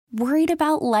Worried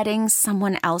about letting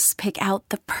someone else pick out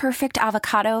the perfect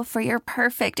avocado for your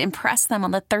perfect impress them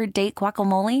on the third date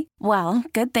guacamole? Well,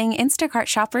 good thing Instacart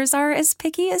shoppers are as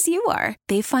picky as you are.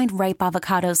 They find ripe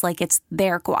avocados like it's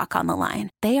their guac on the line.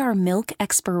 They are milk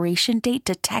expiration date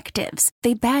detectives.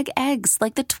 They bag eggs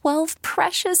like the 12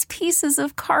 precious pieces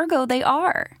of cargo they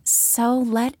are. So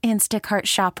let Instacart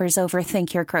shoppers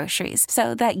overthink your groceries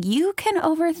so that you can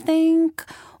overthink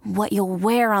what you'll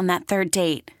wear on that third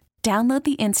date. Download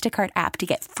the Instacart app to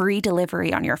get free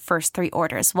delivery on your first 3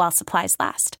 orders while supplies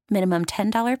last. Minimum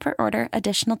 $10 per order.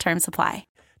 Additional terms apply.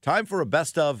 Time for a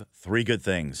best of 3 good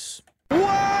things. 1,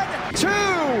 2, 3.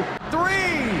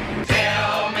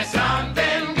 Tell me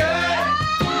something good.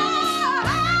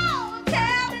 Oh,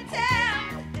 tell me.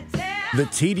 The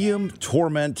tedium,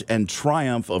 torment, and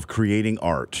triumph of creating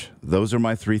art. Those are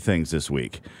my 3 things this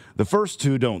week. The first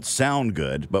 2 don't sound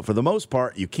good, but for the most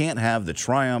part, you can't have the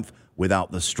triumph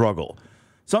without the struggle.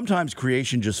 Sometimes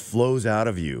creation just flows out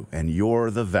of you, and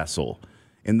you're the vessel.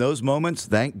 In those moments,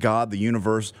 thank God, the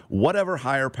universe, whatever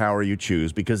higher power you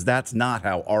choose, because that's not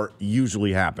how art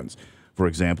usually happens. For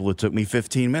example, it took me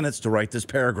 15 minutes to write this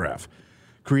paragraph.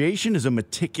 Creation is a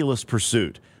meticulous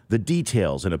pursuit. The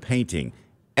details in a painting,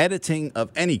 editing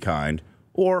of any kind,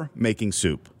 or making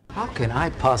soup. How can I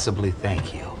possibly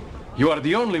thank you? You are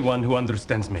the only one who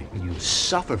understands me. You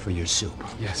suffer for your soup.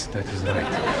 Yes, that is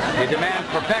right. You demand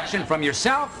perfection from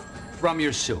yourself, from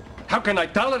your soup. How can I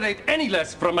tolerate any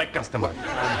less from my customer?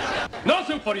 No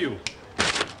soup for you.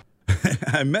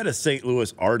 I met a St.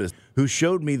 Louis artist who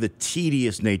showed me the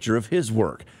tedious nature of his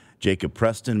work. Jacob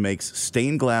Preston makes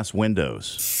stained glass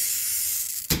windows.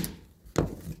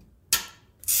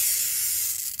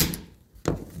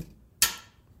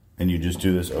 And you just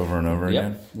do this over and over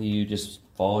again? Yep. You just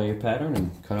follow your pattern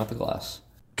and cut out the glass.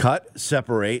 Cut,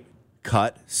 separate,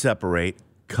 cut, separate,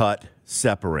 cut,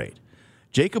 separate.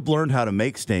 Jacob learned how to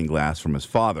make stained glass from his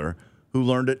father, who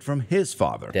learned it from his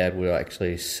father. Dad would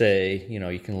actually say,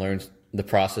 you can learn the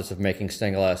process of making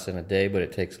stained glass in a day, but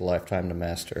it takes a lifetime to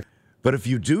master. But if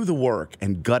you do the work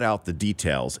and gut out the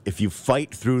details, if you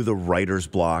fight through the writer's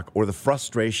block or the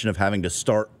frustration of having to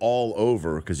start all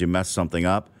over because you messed something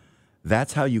up,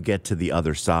 that's how you get to the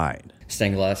other side.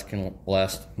 Stained glass can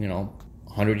last,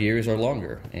 100 years or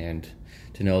longer. And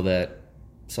to know that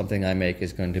something I make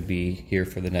is going to be here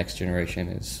for the next generation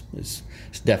is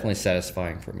definitely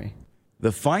satisfying for me.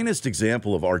 The finest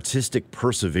example of artistic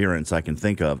perseverance I can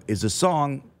think of is a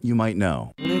song you might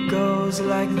know. It goes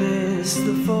like this,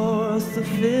 the fourth, the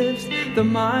fifth, the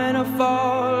minor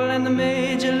fall and the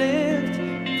major lift,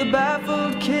 the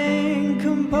baffled king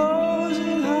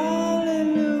composing hallelujah.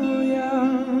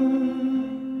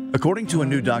 According to a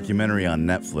new documentary on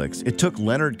Netflix, it took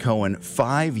Leonard Cohen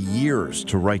 5 years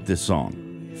to write this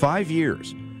song. 5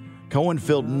 years. Cohen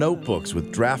filled notebooks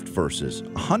with draft verses,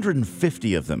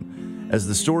 150 of them. As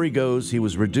the story goes, he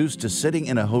was reduced to sitting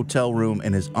in a hotel room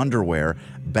in his underwear,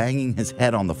 banging his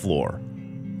head on the floor.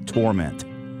 Torment.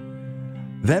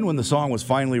 Then when the song was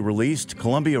finally released,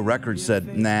 Columbia Records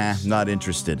said, nah, not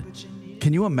interested.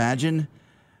 Can you imagine?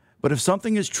 But if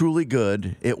something is truly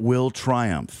good, it will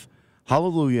triumph.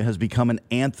 Hallelujah has become an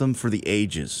anthem for the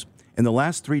ages. In the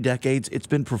last 3 decades, it's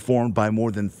been performed by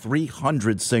more than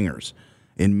 300 singers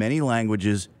in many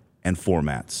languages and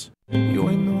formats. Yo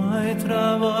no hay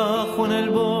trabajo en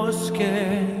el bosque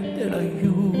de la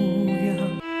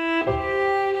lluvia.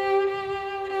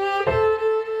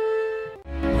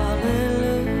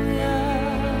 Hallelujah,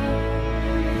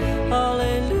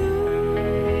 hallelujah.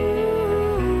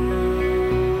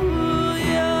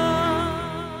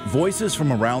 Voices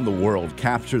from around the world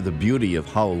capture the beauty of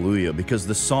Hallelujah because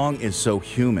the song is so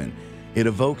human. It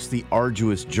evokes the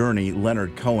arduous journey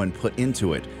Leonard Cohen put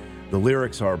into it. The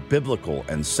lyrics are biblical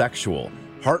and sexual,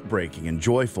 heartbreaking and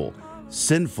joyful,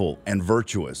 sinful and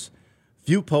virtuous.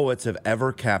 Few poets have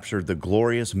ever captured the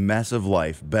glorious mess of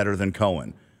life better than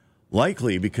Cohen,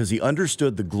 likely because he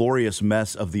understood the glorious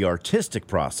mess of the artistic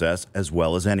process as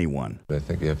well as anyone. I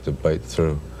think you have to bite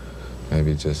through,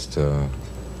 maybe just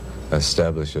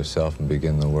establish yourself and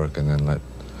begin the work and then let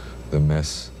the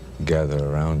mess gather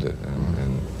around it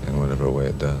in whatever way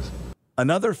it does.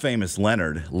 Another famous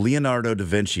Leonard, Leonardo da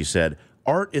Vinci, said,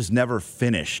 "Art is never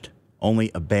finished,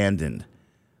 only abandoned."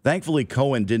 Thankfully,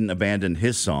 Cohen didn't abandon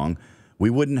his song. We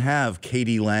wouldn't have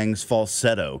Katie Lang's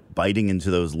falsetto biting into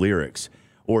those lyrics,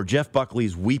 or Jeff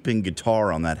Buckley's weeping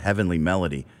guitar on that heavenly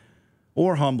melody.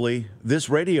 Or humbly, this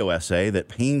radio essay that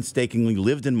painstakingly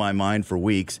lived in my mind for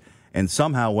weeks and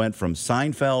somehow went from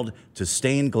Seinfeld to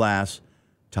stained glass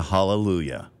to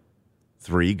Hallelujah.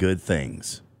 3 good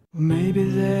things. Maybe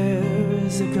there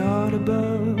is a God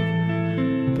above,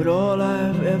 but all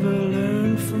I've ever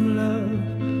learned from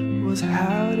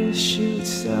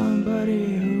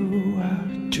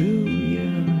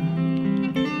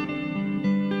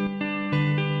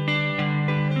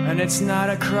it's not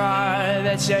a cry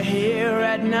that you hear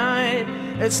at night.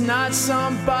 It's not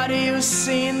somebody who's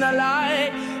seen the light.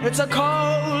 It's a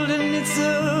cold and it's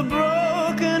a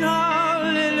broken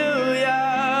hallelujah.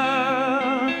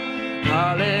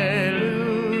 Hallelujah.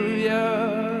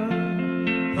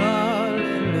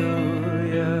 Hallelujah.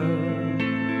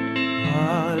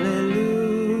 Hallelujah.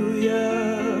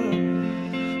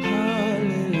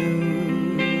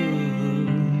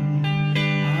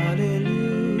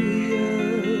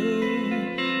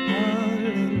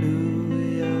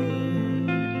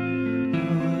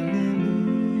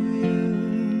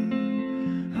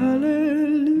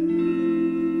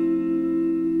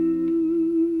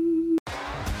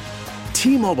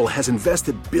 T-Mobile has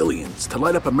invested billions to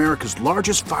light up America's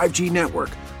largest 5G network,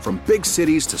 from big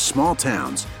cities to small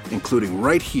towns, including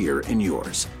right here in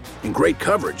yours. And great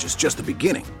coverage is just the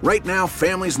beginning. Right now,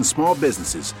 families and small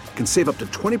businesses can save up to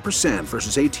 20%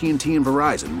 versus AT&T and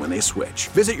Verizon when they switch.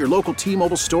 Visit your local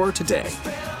T-Mobile store today.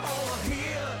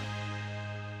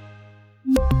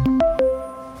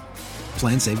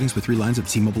 Plan savings with 3 lines of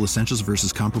T-Mobile Essentials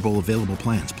versus comparable available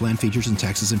plans. Plan features and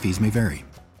taxes and fees may vary.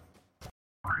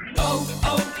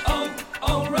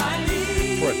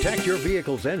 Protect your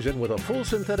vehicle's engine with a full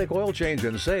synthetic oil change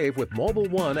and save with Mobil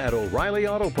 1 at O'Reilly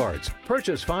Auto Parts.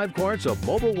 Purchase 5 quarts of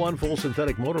Mobil 1 full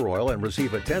synthetic motor oil and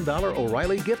receive a $10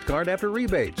 O'Reilly gift card after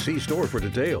rebate. See store for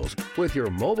details. With your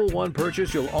Mobil 1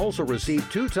 purchase, you'll also receive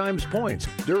 2 times points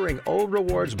during O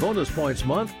Rewards Bonus Points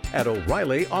Month at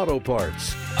O'Reilly Auto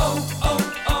Parts.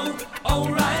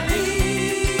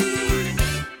 O'Reilly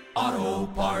Auto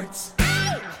Parts.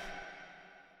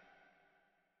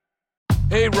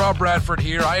 Hey, Rob Bradford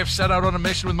here. I have set out on a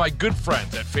mission with my good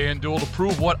friends at FanDuel to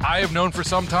prove what I have known for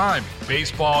some time.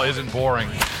 Baseball isn't boring.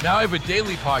 Now I have a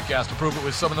daily podcast to prove it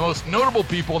with some of the most notable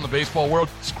people in the baseball world,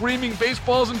 screaming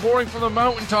baseball isn't boring from the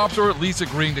mountaintops, or at least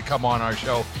agreeing to come on our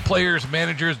show. Players,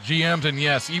 managers, GMs, and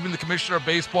yes, even the commissioner of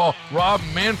baseball, Rob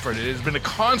Manfred. It has been a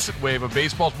constant wave of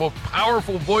baseball's most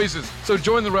powerful voices. So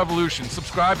join the revolution.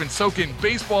 Subscribe and soak in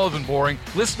Baseball Isn't Boring.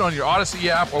 Listen on your Odyssey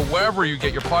app or wherever you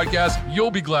get your podcasts. You'll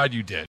be glad you did.